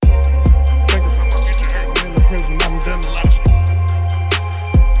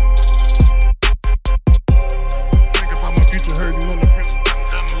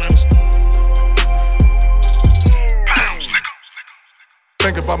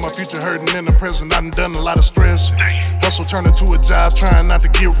got my future hurting in the present. I done a lot of stressing. Hustle turned into a job, trying not to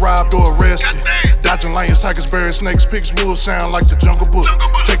get robbed or arrested. Dodging lions, tigers, bears, snakes, pigs, wolves, sound like the Jungle Book.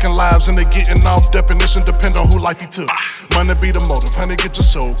 Taking lives and they getting off. Definition depend on who life he took. Money be the motive, honey, get your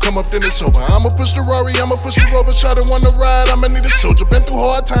soul. Come up, then it's over. I'ma push the Rari, I'ma push the Rover. Shot and wanna ride, I'ma need a soldier. Been through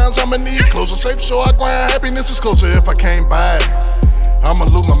hard times, I'ma need closure. Safe so I grind, happiness is closer. If I can't buy it, I'ma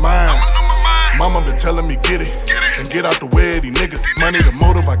lose my mind. Mama been telling me get it, and get out the way of these niggas. Money the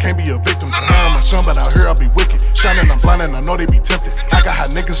motive, I can't be a victim. I'm my son, but out here I be wicked. Shining, I'm blinding, I know they be tempted. I got hot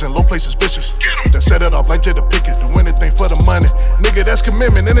niggas in low places vicious. That set it off like Jada Pickett. Do anything for the money, nigga, that's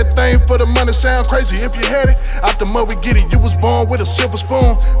commitment. Anything for the money sound crazy if you had it. Out the mud we get it. You was born with a silver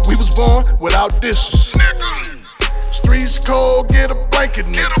spoon. We was born without dishes. Streets cold, get a blanket,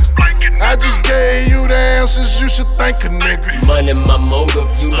 nigga. I just gave you the answers, you should thank a nigga. Money my motive,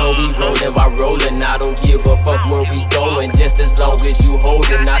 you know we rollin' while rollin'. I don't give a fuck where we goin', just as long as you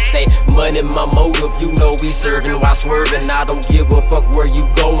holdin'. I say money my motive, you know we servin' while swervin'. I don't give a fuck where you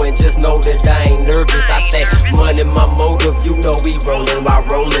goin', just know that I ain't nervous. I say money my motive, you know we rollin' while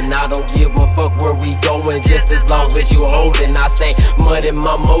rollin'. I don't give a fuck where we goin', just as long as you holdin'. I say money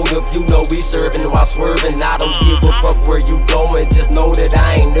my motive, you know we servin' while swervin'. I don't give a fuck where you goin', just know that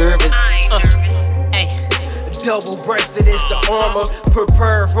I ain't nervous. Double-breasted is the armor,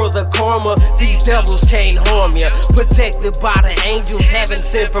 prepare for the karma. These devils can't harm ya. Protected by the angels, heaven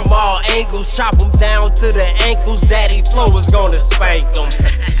sent from all angles. Chop them down to the ankles, Daddy Flow is gonna spank them.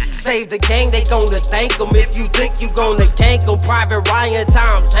 Save the gang, they gonna thank them. If you think you gonna gank them, Private Ryan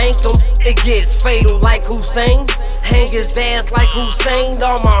times hank them. It gets fatal like Hussein, hang his ass like Hussein.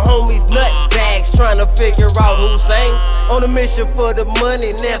 All my homies nut bags trying to figure out Hussein. On a mission for the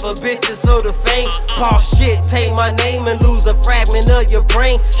money, never bitches or the fame. Pop shit, take my name and lose a fragment of your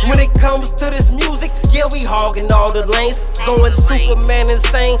brain. When it comes to this music, yeah, we hogging all the lanes. Going Superman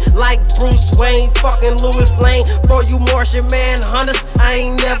insane like Bruce Wayne, fucking Louis Lane. For you Martian manhunters, I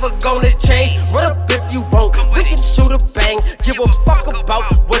ain't never gonna change. Run up if you want, we can shoot a bang. Give a fuck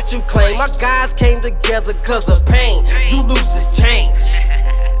about what you claim. My guys came together cause of pain. You lose his change.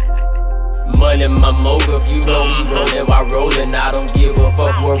 Money my motive, you know we rollin' while rollin'. I don't give a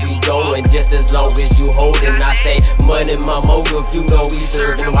fuck where we goin', just as long as you holdin'. I say money my motive, you know we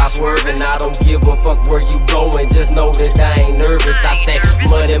servin' while swervin'. I don't give a fuck where you goin', just know that I ain't nervous. I say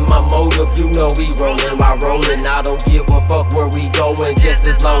money my motive, you know we rollin' while rollin'. I don't give a fuck where we goin', just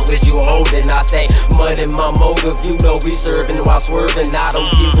as long as you holdin'. I say money my motive, you know we servin' while swervin'. I don't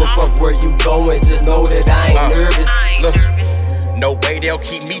give a fuck where you goin', just know that I ain't nervous. Look. No way they'll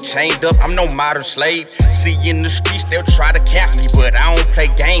keep me chained up, I'm no modern slave. See in the streets they'll try to cap me, but I don't play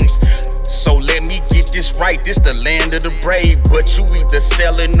games. So let me get this right, this the land of the brave. But you either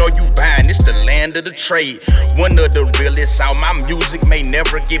sellin' or you buying, it's the land of the trade. One of the realest out, my music may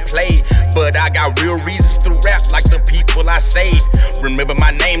never get played, but I got real reasons to rap like the people I saved. Remember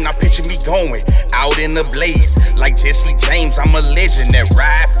my name, now picture me going out in the blaze. Like Jesse James, I'm a legend that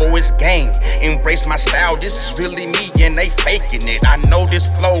ride for his gang. Embrace my style, this is really me and they faking it. I know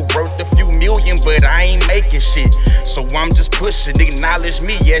this flow worth a few million, but I ain't making shit. So I'm just pushing, acknowledge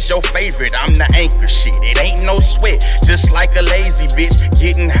me as your favorite. I'm the anchor shit, it ain't no sweat. Just like a lazy bitch,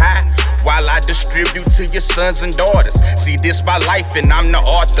 getting high while I distribute to your sons and daughters. See, this my life and I'm the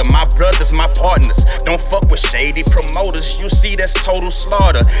author. My brothers, my partners. Don't fuck with shady promoters. You see, that's total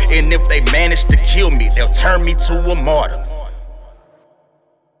slaughter. And if they manage to kill me, they'll turn me to a martyr.